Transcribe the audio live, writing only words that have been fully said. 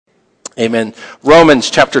Amen. Romans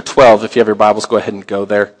chapter 12, if you have your Bibles, go ahead and go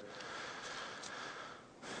there.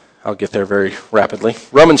 I'll get there very rapidly.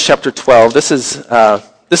 Romans chapter 12, this is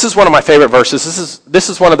one of my favorite verses. This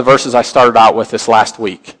is one of the verses I started out with this last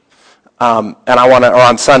week. And I want to, or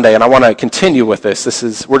on Sunday, and I want to continue with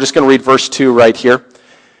this. We're just going to read verse 2 right here.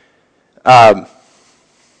 I'm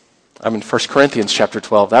in 1 Corinthians chapter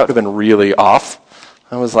 12. That would have been really off.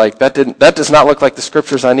 I was like, that does not look like the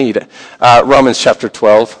scriptures I need. Romans chapter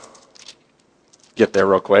 12. Get there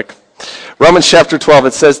real quick. Romans chapter 12,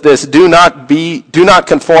 it says this, do not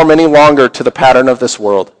conform any longer to the pattern of this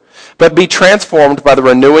world, but be transformed by the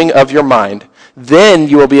renewing of your mind. Then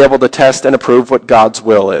you will be able to test and approve what God's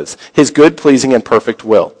will is, his good, pleasing, and perfect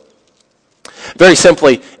will. Very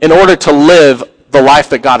simply, in order to live the life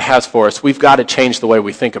that God has for us, we've got to change the way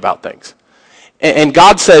we think about things. And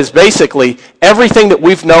God says, basically, everything that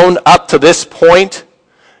we've known up to this point,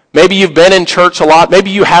 maybe you've been in church a lot, maybe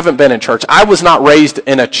you haven't been in church. I was not raised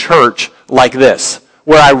in a church like this,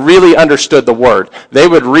 where I really understood the Word. They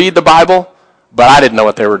would read the Bible, but I didn't know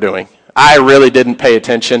what they were doing. I really didn't pay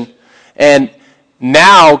attention. And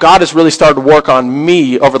now God has really started to work on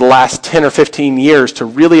me over the last 10 or 15 years to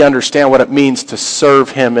really understand what it means to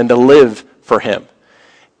serve him and to live for him.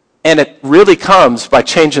 And it really comes by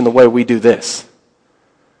changing the way we do this.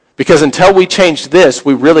 Because until we change this,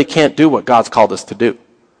 we really can't do what God's called us to do.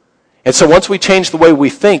 And so once we change the way we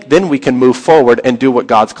think, then we can move forward and do what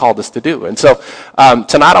God's called us to do. And so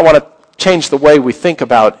tonight I want to change the way we think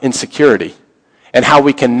about insecurity and how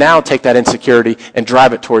we can now take that insecurity and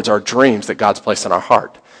drive it towards our dreams that God's placed in our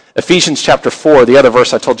heart. Ephesians chapter 4, the other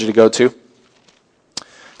verse I told you to go to,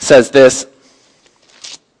 says this.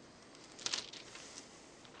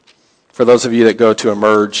 For those of you that go to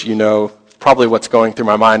Emerge, you know probably what's going through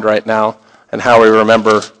my mind right now and how we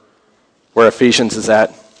remember where Ephesians is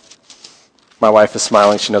at. My wife is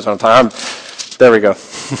smiling. She knows what I'm talking about. There we go.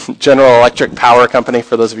 General Electric Power Company,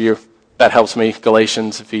 for those of you that helps me.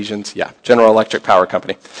 Galatians, Ephesians, General Electric Power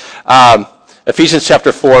Company. Ephesians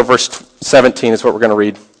chapter 4, verse 17 is what we're going to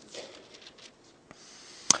read.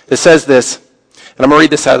 It says this, and I'm going to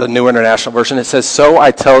read this out of the New International Version. It says, so I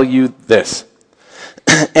tell you this,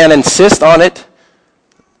 and insist on it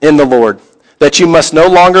in the Lord, that you must no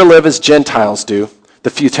longer live as Gentiles do,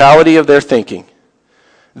 the futility of their thinking.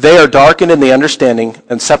 They are darkened in the understanding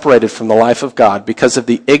and separated from the life of God because of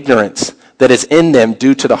the ignorance that is in them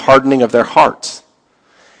due to the hardening of their hearts.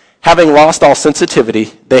 Having lost all sensitivity,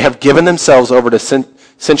 they have given themselves over to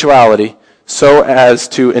sensuality so as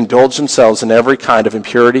to indulge themselves in every kind of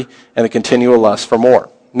impurity and a continual lust for more.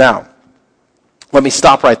 Now, let me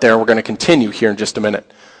stop right there. We're going to continue here in just a minute.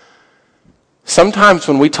 Sometimes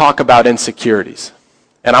when we talk about insecurities,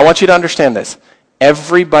 and I want you to understand this,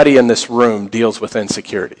 everybody in this room deals with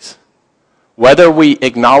insecurities. Whether we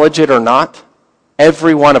acknowledge it or not,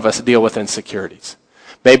 every one of us deal with insecurities.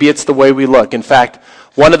 Maybe it's the way we look. In fact,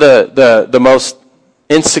 one of the most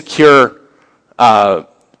insecure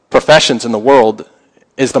professions in the world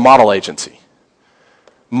is the model agency.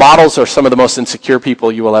 Models are some of the most insecure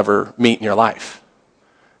people you will ever meet in your life.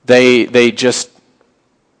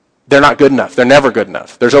 They're not good enough. They're never good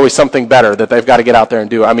enough. There's always something better that they've got to get out there and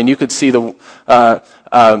do. I mean, you could see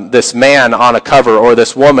this man on a cover or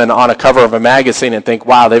this woman on a cover of a magazine and think,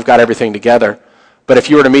 wow, they've got everything together. But if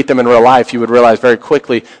you were to meet them in real life, you would realize very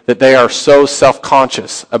quickly that they are so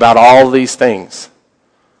self-conscious about all of these things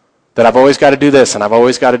that I've always got to do this and I've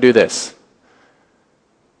always got to do this.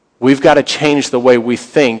 We've got to change the way we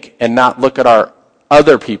think and not look at our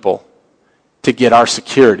other people to get our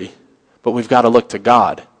security, but we've got to look to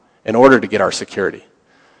God in order to get our security.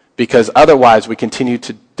 Because otherwise we continue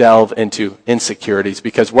to delve into insecurities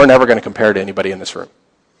because we're never going to compare to anybody in this room.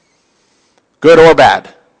 Good or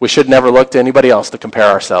bad, we should never look to anybody else to compare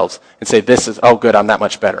ourselves and say, this is, oh good, I'm that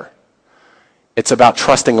much better. It's about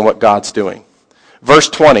trusting in what God's doing. Verse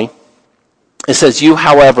 20, it says, you,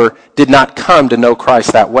 however, did not come to know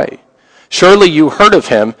Christ that way. Surely you heard of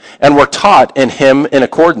him and were taught in him in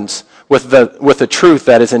accordance with the truth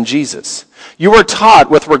that is in Jesus. You were taught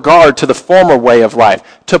with regard to the former way of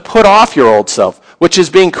life, to put off your old self, which is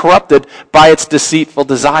being corrupted by its deceitful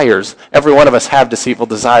desires. Every one of us have deceitful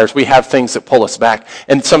desires. We have things that pull us back.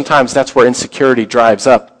 And sometimes that's where insecurity drives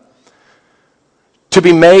up. To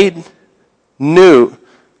be made new,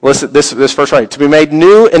 listen, this first right, to be made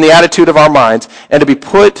new in the attitude of our minds, and to be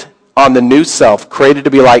put on the new self, created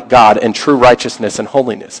to be like God in true righteousness and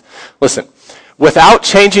holiness. Listen, without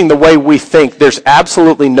changing the way we think, there's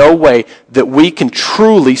absolutely no way that we can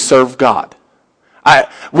truly serve God.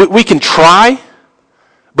 We can try,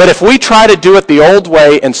 but if we try to do it the old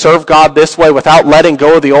way and serve God this way without letting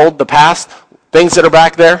go of the past, things that are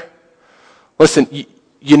back there, Listen,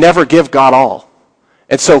 you never give God all.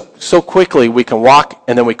 And so quickly we can walk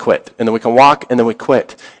and then we quit. And then we can walk and then we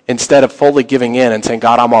quit. Instead of fully giving in and saying,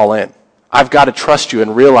 God, I'm all in. I've got to trust you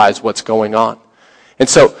and realize what's going on. And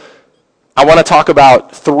so I want to talk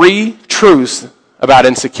about 3 truths about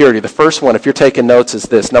insecurity. The first one, if you're taking notes, is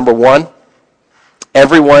this. Number 1,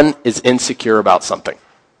 everyone is insecure about something.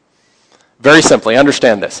 Very simply,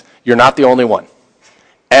 understand this. You're not the only one.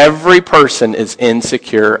 Every person is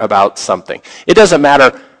insecure about something. It doesn't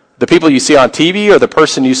matter the people you see on TV or the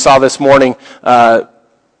person you saw this morning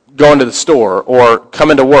going to the store or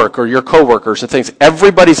coming to work or your coworkers and things.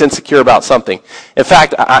 Everybody's insecure about something. In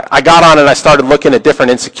fact, I got on and I started looking at different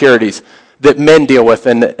insecurities that men deal with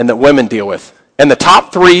and that women deal with. And the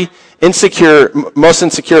top 3 most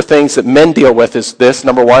insecure things that men deal with is this.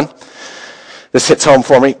 Number 1, this hits home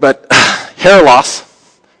for me, but hair loss.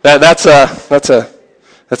 That's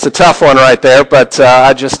a tough one right there, but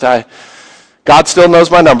God still knows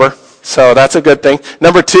my number, so that's a good thing.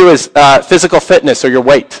 Number 2 is physical fitness or your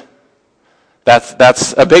weight.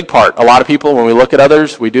 That's a big part. A lot of people, when we look at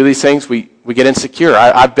others, we do these things, we get insecure.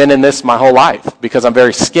 I've been in this my whole life because I'm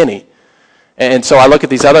very skinny. And so I look at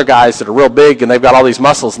these other guys that are real big, and they've got all these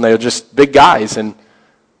muscles, and they're just big guys, and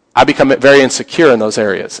I become very insecure in those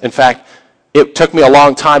areas. In fact, it took me a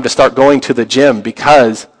long time to start going to the gym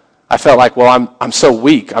because I felt like, well, I'm so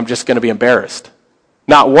weak, I'm just going to be embarrassed.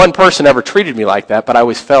 Not one person ever treated me like that, but I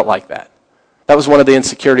always felt like that. That was one of the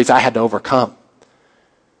insecurities I had to overcome.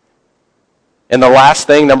 And the last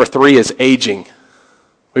thing, number 3, is aging.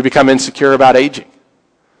 We become insecure about aging.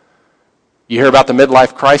 You hear about the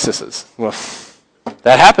midlife crises. Well,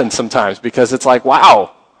 that happens sometimes because it's like,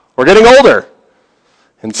 wow, we're getting older.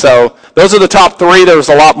 And so those are the top 3. There's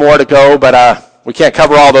a lot more to go, but we can't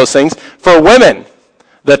cover all those things. For women,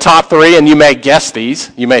 the top 3, and you may guess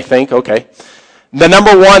these. You may think, okay. The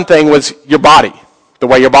number 1 thing was your body, the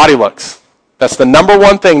way your body looks. That's the number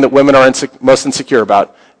 1 thing that women are most insecure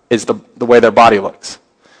about is the way their body looks.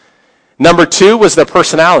 Number 2 was their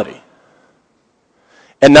personality.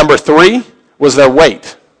 And number 3 was their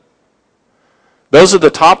weight. Those are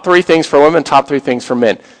the top 3 things for women, top 3 things for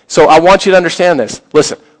men. So I want you to understand this.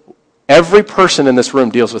 Listen, every person in this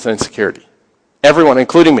room deals with insecurity. Everyone,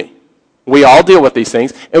 including me. We all deal with these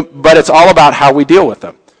things, but it's all about how we deal with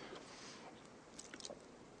them.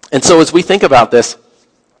 And so as we think about this,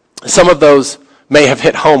 some of those may have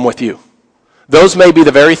hit home with you. Those may be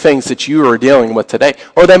the very things that you are dealing with today,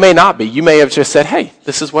 or they may not be. You may have just said, hey,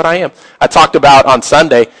 this is what I am. I talked about on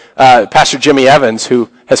Sunday, Pastor Jimmy Evans, who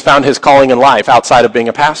has found his calling in life outside of being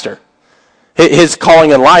a pastor. His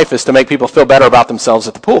calling in life is to make people feel better about themselves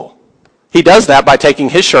at the pool. He does that by taking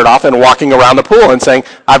his shirt off and walking around the pool and saying,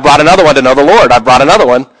 I've brought another one to know the Lord. I've brought another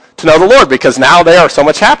one to know the Lord, because now they are so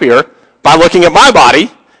much happier by looking at my body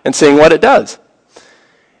and seeing what it does.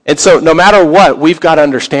 And so no matter what, we've got to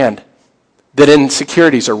understand that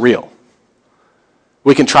insecurities are real.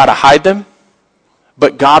 We can try to hide them,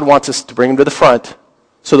 but God wants us to bring them to the front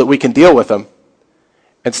so that we can deal with them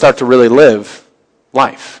and start to really live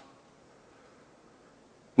life.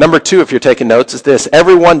 Number 2, if you're taking notes, is this.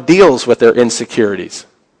 Everyone deals with their insecurities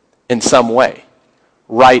in some way,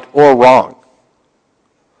 right or wrong.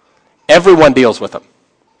 Everyone deals with them.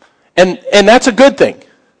 And that's a good thing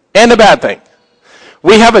and a bad thing.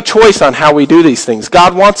 We have a choice on how we do these things.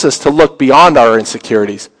 God wants us to look beyond our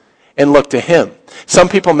insecurities and look to Him. Some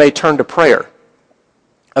people may turn to prayer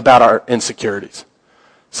about our insecurities.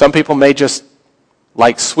 Some people may just,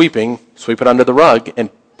 like sweep it under the rug and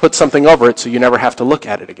put something over it so you never have to look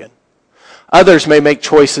at it again. Others may make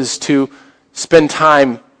choices to spend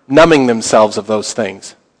time numbing themselves of those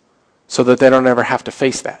things so that they don't ever have to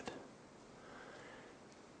face that.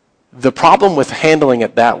 The problem with handling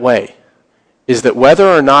it that way is that whether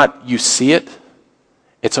or not you see it,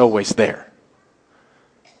 it's always there.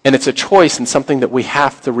 And it's a choice and something that we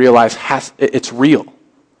have to realize it's real.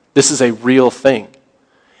 This is a real thing.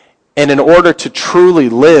 And in order to truly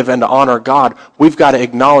live and to honor God, we've got to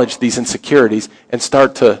acknowledge these insecurities and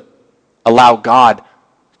start to allow God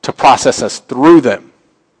to process us through them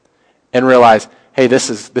and realize, hey, this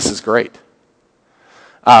is great.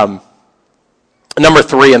 Number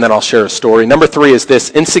 3, and then I'll share a story. Number 3 is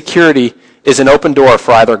this. Insecurity is an open door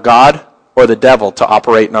for either God or the devil to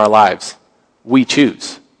operate in our lives. We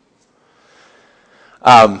choose.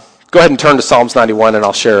 Go ahead and turn to Psalms 91, and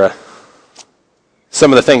I'll share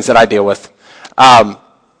some of the things that I deal with. I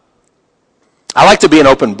like to be an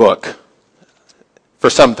open book for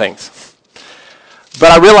some things.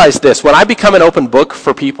 But I realize this. When I become an open book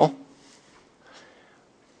for people,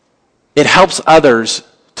 it helps others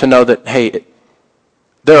to know that, hey,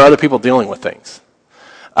 there are other people dealing with things.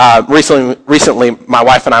 Recently, my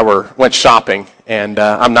wife and I went shopping, and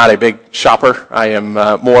I'm not a big shopper. I am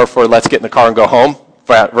more for let's get in the car and go home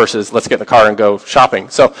versus let's get in the car and go shopping.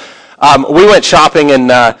 So we went shopping,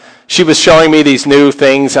 and she was showing me these new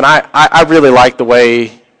things, and I really like the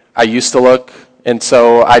way I used to look. And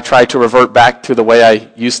so I tried to revert back to the way I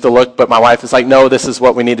used to look, but my wife is like, no, this is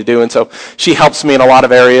what we need to do. And so she helps me in a lot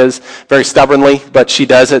of areas, very stubbornly, but she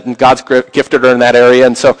does it, and God's gifted her in that area.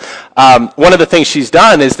 And so one of the things she's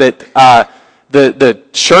done is that the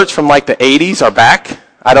shirts from like the 80s are back.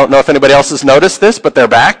 I don't know if anybody else has noticed this, but they're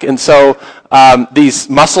back. And so these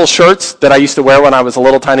muscle shirts that I used to wear when I was a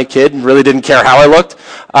little tiny kid and really didn't care how I looked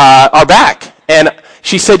are back. And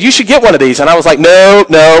she said, you should get one of these. And I was like, nope,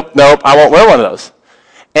 I won't wear one of those.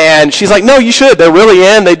 And she's like, no, you should. They're really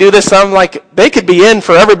in. They do this. I'm like, they could be in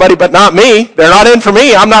for everybody, but not me. They're not in for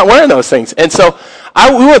me. I'm not wearing those things. And so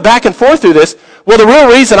we went back and forth through this. Well, the real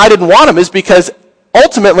reason I didn't want them is because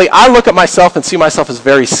ultimately I look at myself and see myself as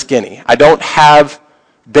very skinny. I don't have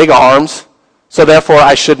big arms, so therefore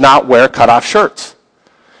I should not wear cut-off shirts.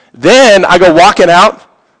 Then I go walking out.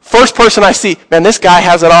 First person I see, man, this guy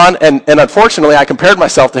has it on, and unfortunately I compared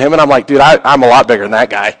myself to him, and I'm like, dude, I'm a lot bigger than that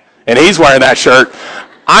guy, and he's wearing that shirt.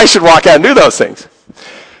 I should walk out and do those things.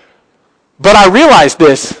 But I realized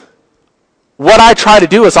this. What I try to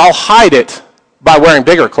do is I'll hide it by wearing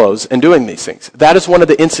bigger clothes and doing these things. That is one of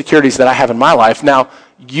the insecurities that I have in my life. Now,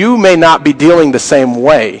 you may not be dealing the same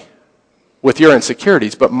way with your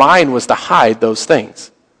insecurities, but mine was to hide those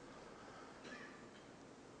things.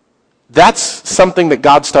 That's something that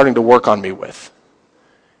God's starting to work on me with,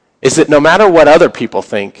 is that no matter what other people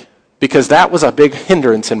think, because that was a big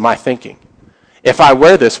hindrance in my thinking. If I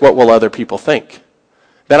wear this, what will other people think?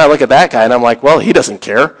 Then I look at that guy and I'm like, well, he doesn't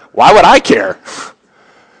care. Why would I care?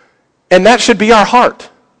 And that should be our heart.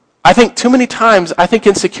 I think too many times,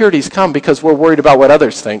 insecurities come because we're worried about what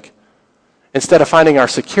others think instead of finding our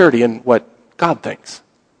security in what God thinks.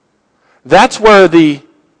 That's where the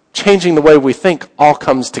changing the way we think all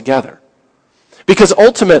comes together. Because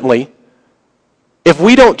ultimately, if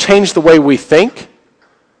we don't change the way we think,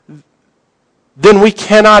 then we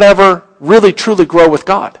cannot ever really truly grow with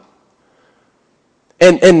God.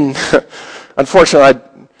 And unfortunately,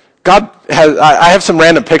 I have some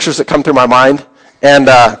random pictures that come through my mind, and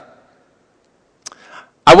I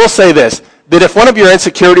will say this, that if one of your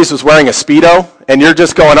insecurities was wearing a Speedo, and you're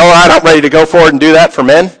just going, all right, I'm ready to go forward and do that for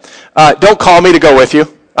men, don't call me to go with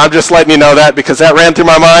you. I'm just letting you know that because that ran through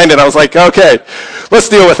my mind, and I was like, okay, let's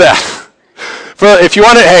deal with that. If you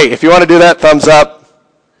want to do that, thumbs up.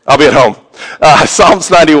 I'll be at home. Psalms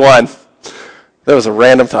 91. That was a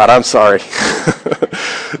random thought. I'm sorry.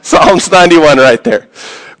 Psalms 91 right there.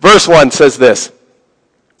 Verse 1 says this,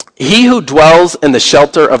 he who dwells in the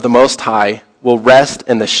shelter of the Most High will rest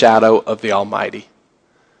in the shadow of the Almighty.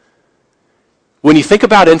 When you think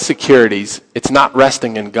about insecurities, it's not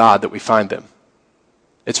resting in God that we find them.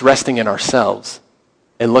 It's resting in ourselves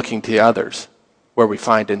and looking to others where we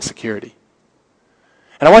find insecurity.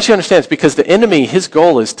 And I want you to understand it's because the enemy, his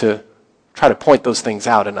goal is to try to point those things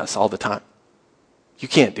out in us all the time. You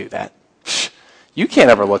can't do that. You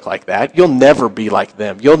can't ever look like that. You'll never be like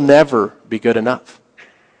them. You'll never be good enough.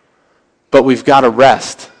 But we've got to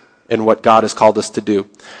rest in what God has called us to do.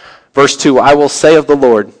 Verse 2, I will say of the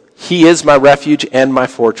Lord, he is my refuge and my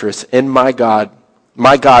fortress, and my God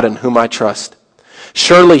in whom I trust.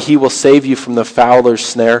 Surely he will save you from the fowler's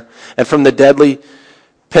snare and from the deadly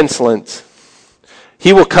pestilence.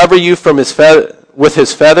 He will cover you with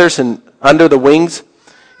his feathers, and under the wings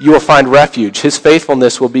you will find refuge. His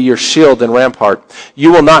faithfulness will be your shield and rampart.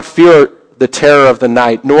 You will not fear the terror of the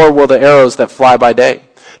night, nor will the arrows that fly by day,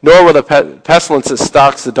 nor will the pestilence that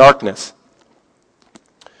stalks the darkness,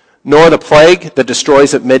 nor the plague that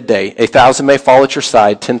destroys at midday. 1,000 may fall at your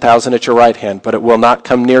side, 10,000 at your right hand, but it will not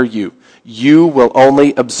come near you. You will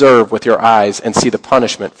only observe with your eyes and see the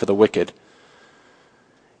punishment for the wicked.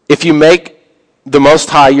 If you make the Most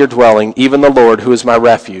High your dwelling, even the Lord, who is my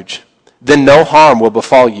refuge, then no harm will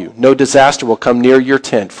befall you, no disaster will come near your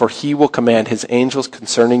tent, for he will command his angels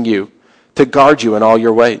concerning you to guard you in all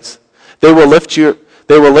your ways. They will lift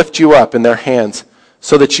you up in their hands,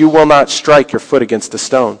 so that you will not strike your foot against a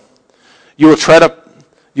stone. You will tread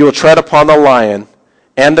upon the lion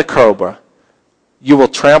and the cobra. You will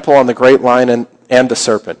trample on the great lion and the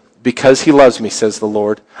serpent. Because he loves me, says the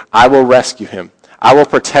Lord, I will rescue him. I will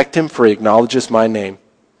protect him, for he acknowledges my name.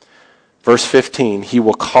 Verse 15, he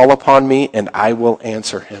will call upon me, and I will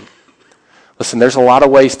answer him. Listen, there's a lot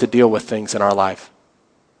of ways to deal with things in our life.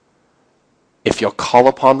 If you'll call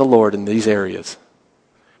upon the Lord in these areas,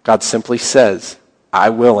 God simply says, I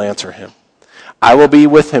will answer him. I will be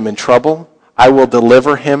with him in trouble. I will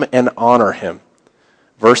deliver him and honor him.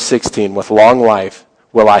 Verse 16, with long life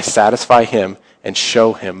will I satisfy him and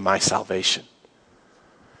show him my salvation.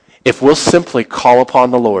 If we'll simply call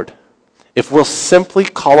upon the Lord, if we'll simply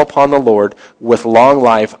call upon the Lord with long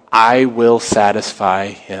life, I will satisfy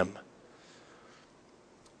him.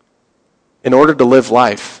 In order to live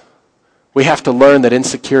life, we have to learn that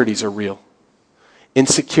insecurities are real.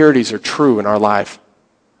 Insecurities are true in our life,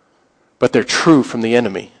 but they're true from the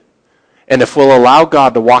enemy. And if we'll allow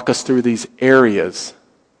God to walk us through these areas,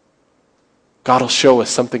 God will show us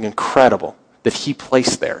something incredible that he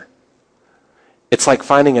placed there. It's like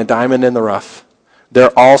finding a diamond in the rough.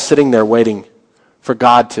 They're all sitting there waiting for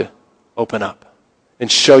God to open up and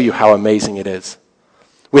show you how amazing it is.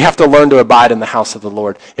 We have to learn to abide in the house of the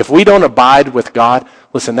Lord. If we don't abide with God,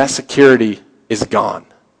 listen, that security is gone.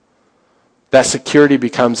 That security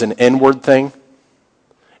becomes an inward thing.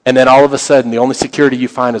 And then all of a sudden, the only security you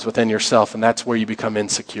find is within yourself, and that's where you become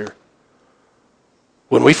insecure.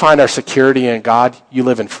 When we find our security in God, you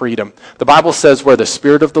live in freedom. The Bible says where the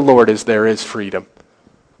Spirit of the Lord is, there is freedom.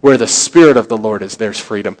 Where the Spirit of the Lord is, there's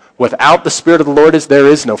freedom. Without the Spirit of the Lord there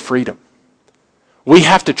is no freedom. We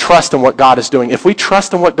have to trust in what God is doing. If we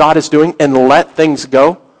trust in what God is doing and let things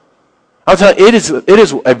go, I'll tell you, it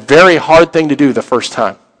is a very hard thing to do the first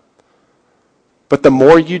time. But the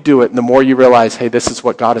more you do it, and the more you realize, hey, this is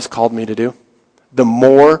what God has called me to do, the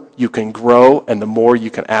more you can grow and the more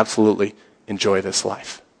you can absolutely enjoy this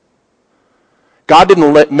life. God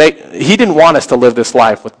He didn't want us to live this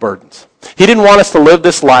life with burdens. He didn't want us to live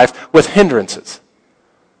this life with hindrances.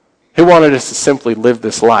 He wanted us to simply live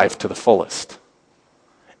this life to the fullest.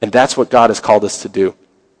 And that's what God has called us to do.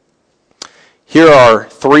 Here are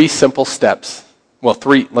three simple steps. Well,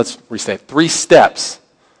 three steps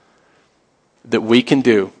that we can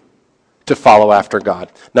do to follow after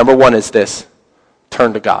God. Number one is this: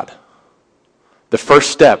 turn to God. The first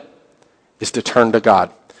step is to turn to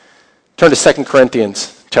God. Turn to 2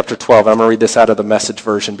 Corinthians chapter 12. I'm going to read this out of the Message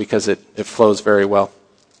version because it flows very well.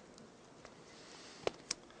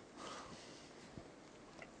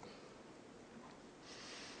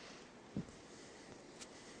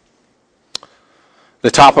 The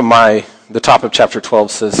top of chapter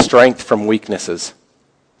 12 says, strength from weaknesses.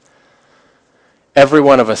 Every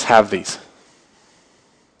one of us have these.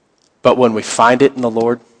 But when we find it in the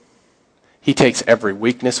Lord, he takes every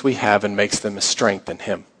weakness we have and makes them a strength in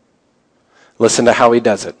him. Listen to how he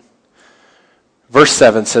does it. Verse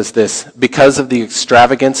 7 says this: because of the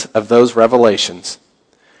extravagance of those revelations,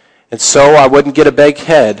 and so I wouldn't get a big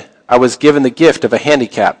head, I was given the gift of a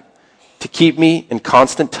handicap to keep me in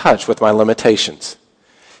constant touch with my limitations.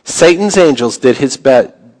 Satan's angels did his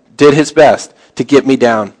best to get me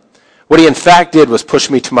down. What he in fact did was push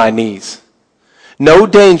me to my knees. No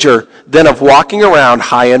danger then of walking around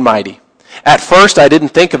high and mighty. At first, I didn't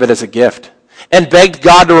think of it as a gift and begged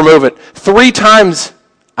God to remove it. 3 times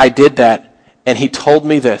I did that, and he told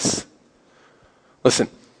me this. Listen,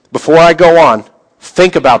 before I go on,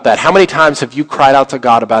 think about that. How many times have you cried out to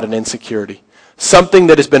God about an insecurity? Something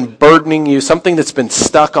that has been burdening you, something that's been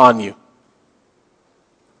stuck on you.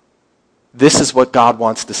 This is what God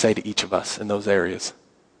wants to say to each of us in those areas.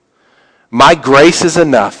 My grace is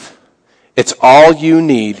enough. It's all you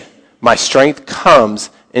need. My strength comes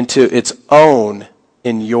into its own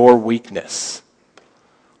in your weakness.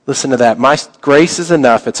 Listen to that. My grace is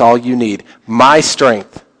enough. It's all you need. My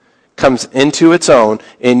strength comes into its own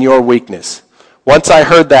in your weakness. Once I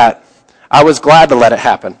heard that, I was glad to let it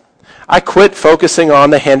happen. I quit focusing on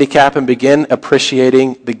the handicap and began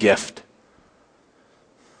appreciating the gift.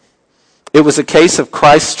 It was a case of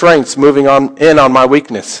Christ's strengths moving in on my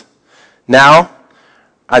weakness. Now,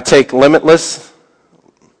 I take limitations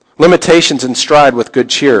in stride with good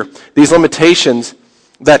cheer. These limitations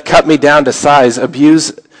that cut me down to size,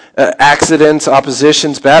 abuse, accidents,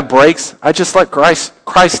 oppositions, bad breaks, I just let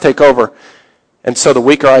Christ take over. And so the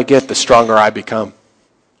weaker I get, the stronger I become.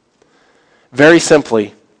 Very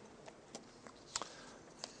simply,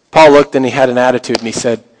 Paul looked and he had an attitude and he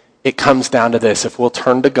said, it comes down to this: if we'll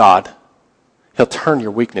turn to God, he'll turn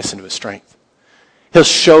your weakness into a strength. He'll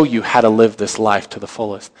show you how to live this life to the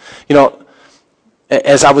fullest. You know,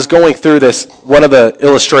 as I was going through this, one of the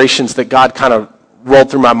illustrations that God kind of rolled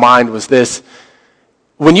through my mind was this.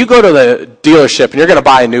 When you go to the dealership and you're going to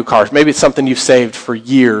buy a new car, maybe it's something you've saved for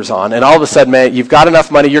years on, and all of a sudden, man, you've got enough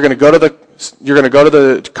money, you're going to go to the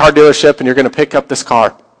car dealership and you're going to pick up this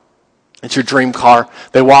car. It's your dream car.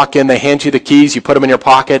 They walk in, they hand you the keys, you put them in your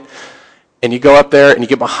pocket, and you go up there and you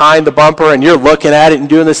get behind the bumper and you're looking at it and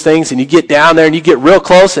doing these things, and you get down there and you get real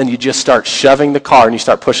close and you just start shoving the car and you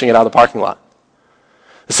start pushing it out of the parking lot.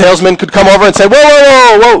 The salesman could come over and say, whoa,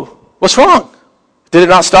 whoa, whoa, whoa. What's wrong? Did it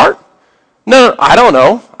not start? No, I don't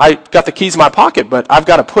know. I got the keys in my pocket, but I've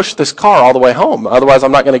got to push this car all the way home. Otherwise,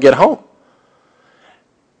 I'm not going to get home.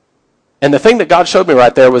 And the thing that God showed me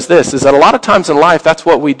right there was this, is that a lot of times in life, that's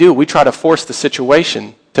what we do. We try to force the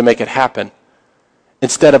situation to make it happen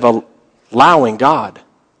instead of allowing God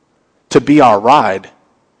to be our ride,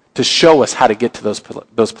 to show us how to get to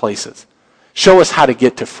those places. Show us how to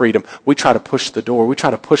get to freedom. We try to push the door. We try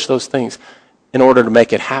to push those things in order to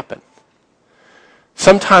make it happen.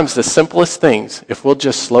 Sometimes the simplest things, if we'll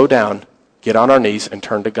just slow down, get on our knees, and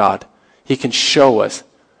turn to God, he can show us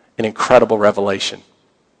an incredible revelation.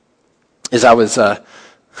 As I was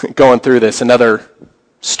going through this, another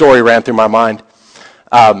story ran through my mind.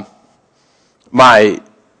 My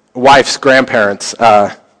wife's grandparents,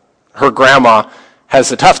 her grandma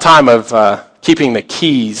has a tough time of keeping the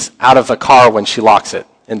keys out of the car when she locks it.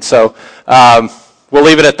 And so we'll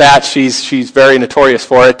leave it at that. She's very notorious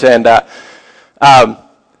for it. And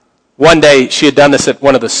one day she had done this at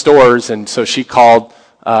one of the stores, and so she called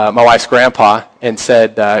my wife's grandpa and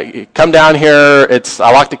said, come down here.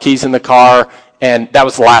 I locked the keys in the car, and that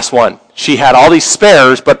was the last one. She had all these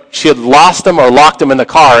spares, but she had lost them or locked them in the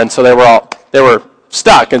car, and so they were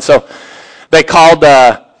stuck. And so they called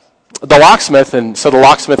the locksmith, and so the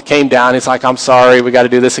locksmith came down. He's like, I'm sorry, we got to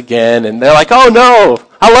do this again. And they're like, oh no,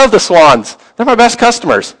 I love the Swans. They're my best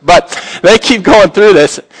customers. But they keep going through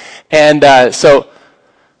this. And so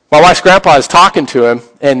my wife's grandpa is talking to him,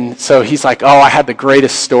 and so he's like, oh, I had the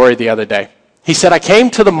greatest story the other day. He said, he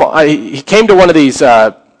came to one of these,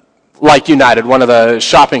 like United, one of the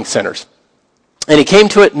shopping centers. And he came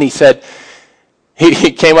to it, and he said,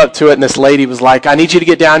 he came up to it, and this lady was like, I need you to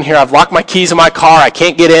get down here. I've locked my keys in my car. I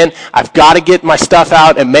can't get in. I've got to get my stuff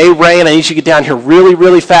out. It may rain. I need you to get down here really,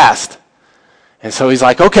 really fast. And so he's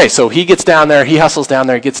like, okay. So he gets down there. He hustles down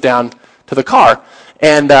there. He gets down to the car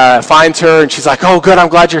and finds her. And she's like, oh, good. I'm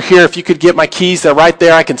glad you're here. If you could get my keys, they're right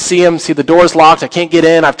there. I can see them. See, the door's locked. I can't get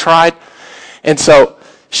in. I've tried. And so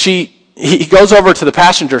he goes over to the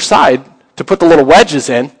passenger side to put the little wedges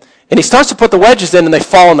in. And he starts to put the wedges in, and they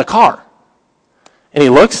fall in the car. And he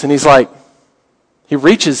looks, and he's like, he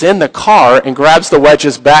reaches in the car and grabs the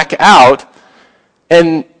wedges back out.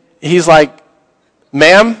 And he's like,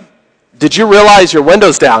 ma'am, did you realize your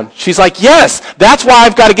window's down? She's like, yes, that's why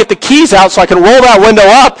I've got to get the keys out so I can roll that window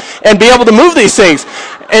up and be able to move these things.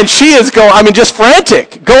 And she is just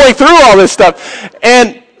frantic, going through all this stuff.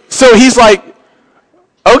 And so he's like,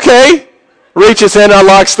 okay, reaches in,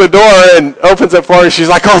 unlocks the door, and opens it for her. She's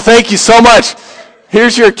like, oh, thank you so much.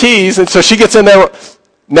 Here's your keys. And so she gets in there,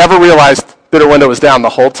 never realized that her window was down the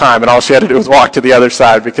whole time, and all she had to do was walk to the other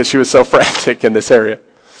side because she was so frantic in this area.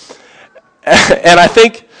 And I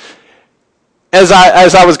think as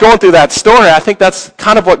I was going through that story, I think that's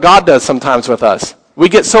kind of what God does sometimes with us. We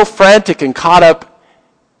get so frantic and caught up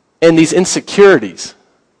in these insecurities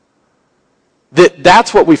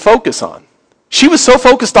that's what we focus on. She was so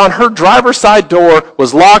focused on her driver's side door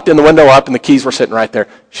was locked and the window up and the keys were sitting right there.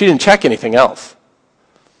 She didn't check anything else.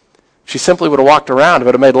 She simply would have walked around. It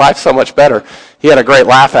would have made life so much better. He had a great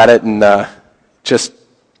laugh at it, and it's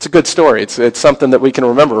a good story. It's something that we can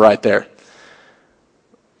remember right there.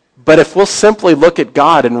 But if we'll simply look at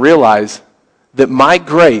God and realize that my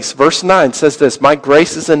grace, verse 9 says this, my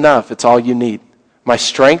grace is enough. It's all you need. My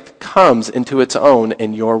strength comes into its own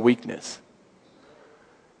in your weakness.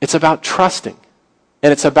 It's about trusting.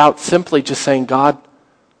 And it's about simply just saying, God,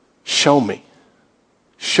 show me.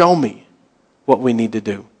 Show me what we need to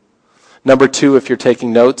do. Number 2, if you're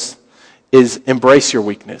taking notes, is embrace your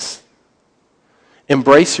weakness.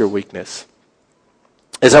 Embrace your weakness.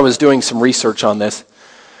 As I was doing some research on this,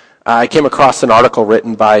 I came across an article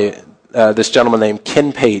written by this gentleman named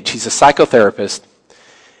Ken Page. He's a psychotherapist.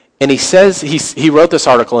 And he says, he wrote this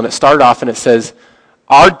article, and it started off and it says,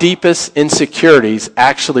 our deepest insecurities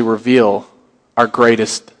actually reveal our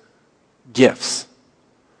greatest gifts.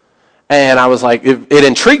 And I was like, it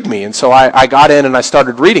intrigued me. And so I got in and I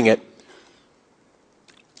started reading it.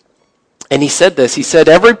 And he said this, he said,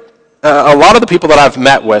 a lot of the people that I've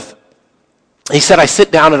met with, he said, I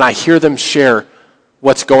sit down and I hear them share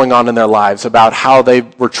what's going on in their lives, about how they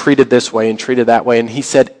were treated this way and treated that way. And he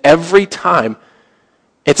said, every time,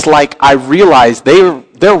 it's like I realize they're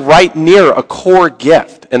right near a core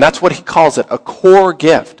gift. And that's what he calls it, a core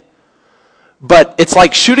gift. But it's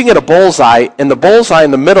like shooting at a bullseye, and the bullseye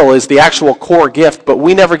in the middle is the actual core gift, but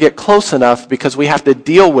we never get close enough because we have to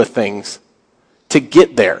deal with things to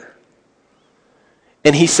get there.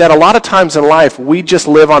 And he said a lot of times in life, we just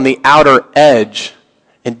live on the outer edge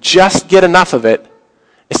and just get enough of it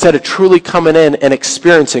instead of truly coming in and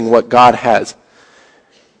experiencing what God has.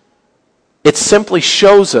 It simply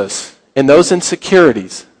shows us in those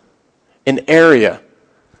insecurities an area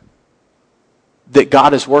that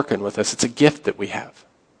God is working with us. It's a gift that we have.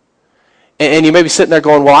 And you may be sitting there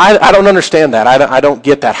going, well, I don't understand that. I don't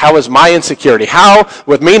get that. How is my insecurity? How,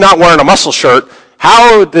 with me not wearing a muscle shirt,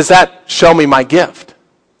 how does that show me my gift?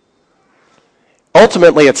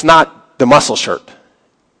 Ultimately, it's not the muscle shirt.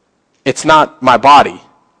 It's not my body.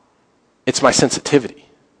 It's my sensitivity.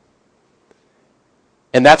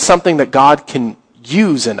 And that's something that God can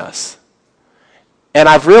use in us. And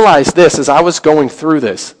I've realized this as I was going through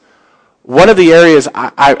this. One of the areas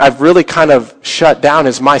I've really kind of shut down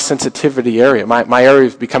is my sensitivity area, my area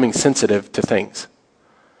of becoming sensitive to things.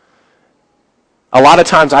 A lot of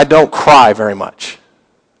times I don't cry very much.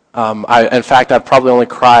 In fact, I've probably only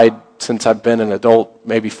cried since I've been an adult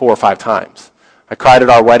maybe 4 or 5 times. I cried at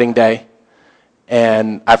our wedding day,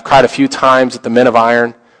 and I've cried a few times at the Men of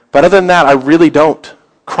Iron. But other than that, I really don't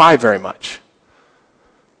cry very much.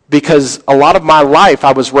 Because a lot of my life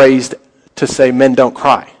I was raised to say men don't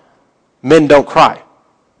cry. Men don't cry.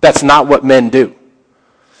 That's not what men do.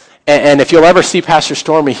 And if you'll ever see Pastor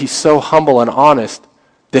Stormy, he's so humble and honest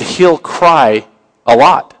that he'll cry a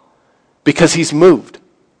lot because he's moved.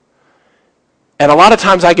 And a lot of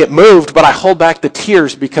times I get moved, but I hold back the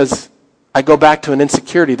tears because I go back to an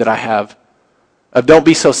insecurity that I have of don't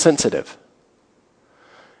be so sensitive.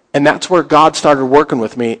 And that's where God started working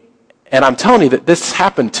with me. And I'm telling you that this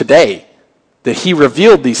happened today, that he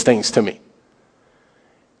revealed these things to me.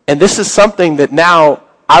 And this is something that now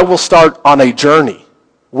I will start on a journey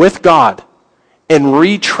with God in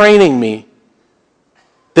retraining me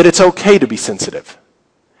that it's okay to be sensitive.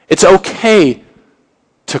 It's okay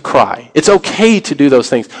to cry. It's okay to do those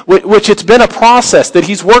things, which it's been a process that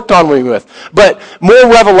he's worked on me with. But more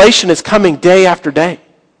revelation is coming day after day.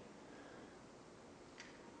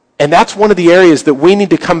 And that's one of the areas that we need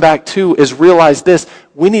to come back to is realize this.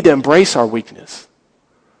 We need to embrace our weakness.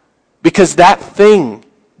 Because that thing,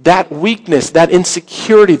 that weakness, that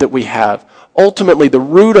insecurity that we have, ultimately the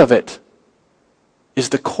root of it is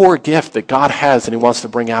the core gift that God has and he wants to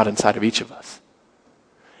bring out inside of each of us.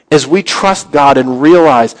 As we trust God and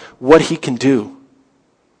realize what he can do,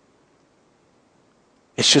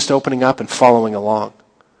 it's just opening up and following along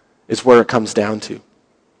is where it comes down to.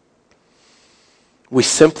 We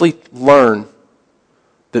simply learn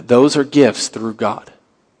that those are gifts through God.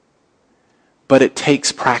 But it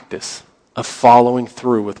takes practice of following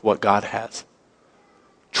through with what God has.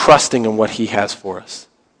 Trusting in what he has for us.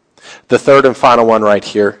 The third and final one right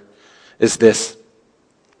here is this.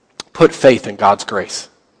 Put faith in God's grace.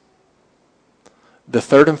 The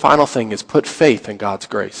third and final thing is put faith in God's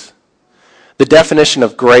grace. The definition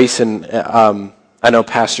of grace, and I know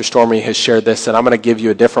Pastor Stormy has shared this, and I'm going to give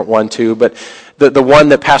you a different one too, but the one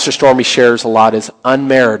that Pastor Stormy shares a lot is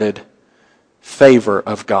unmerited favor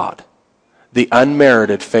of God. The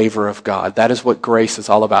unmerited favor of God. That is what grace is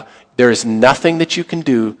all about. There is nothing that you can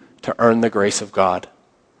do to earn the grace of God.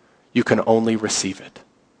 You can only receive it.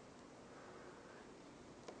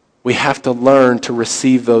 We have to learn to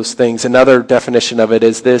receive those things. Another definition of it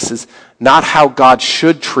is this, is not how God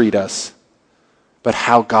should treat us, but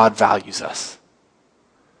how God values us.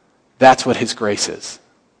 That's what his grace is.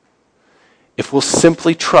 If we'll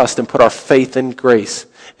simply trust and put our faith in grace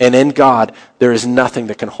and in God, there is nothing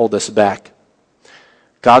that can hold us back.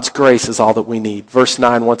 God's grace is all that we need. Verse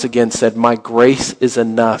 9 once again said, my grace is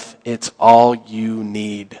enough. It's all you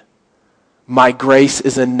need. My grace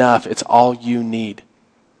is enough. It's all you need.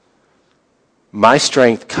 My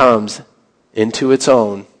strength comes into its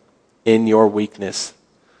own in your weakness.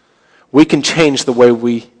 We can change the way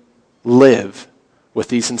we live with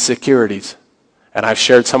these insecurities. And I've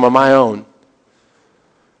shared some of my own.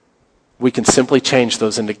 We can simply change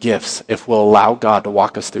those into gifts if we'll allow God to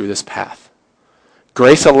walk us through this path.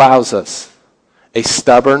 Grace allows us, a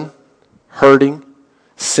stubborn, hurting,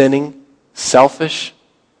 sinning, selfish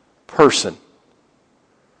person,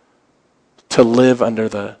 to live under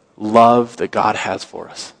the love that God has for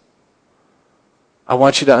us. I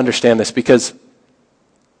want you to understand this because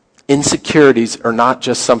insecurities are not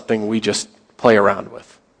just something we just play around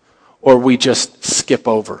with or we just skip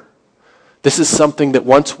over. This is something that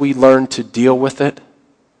once we learn to deal with it,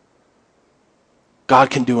 God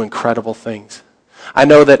can do incredible things. I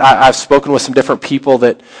know that I've spoken with some different people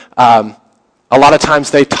that a lot of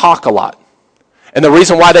times they talk a lot. And the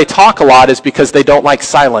reason why they talk a lot is because they don't like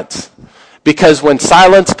silence. Because when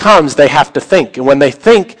silence comes, they have to think. And when they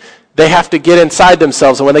think, they have to get inside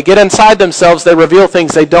themselves. And when they get inside themselves, they reveal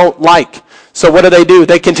things they don't like. So what do?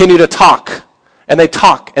 They continue to talk. And they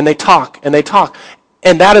talk, and they talk, and they talk.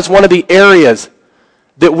 And that is one of the areas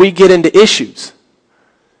that we get into issues.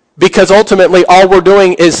 Because ultimately, all we're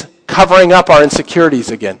doing is covering up our insecurities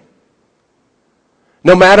again.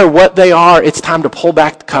 No matter what they are, it's time to pull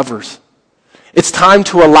back the covers. It's time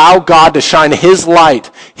to allow God to shine his light,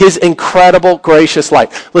 his incredible, gracious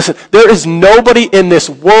light. Listen, there is nobody in this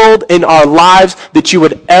world, in our lives, that you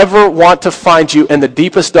would ever want to find you in the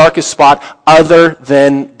deepest, darkest spot other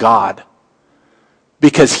than God.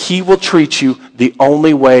 Because he will treat you the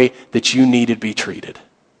only way that you need to be treated.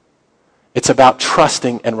 It's about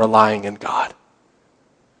trusting and relying in God.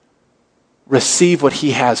 Receive what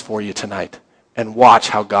he has for you tonight and watch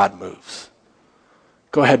how God moves.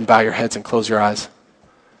 Go ahead and bow your heads and close your eyes.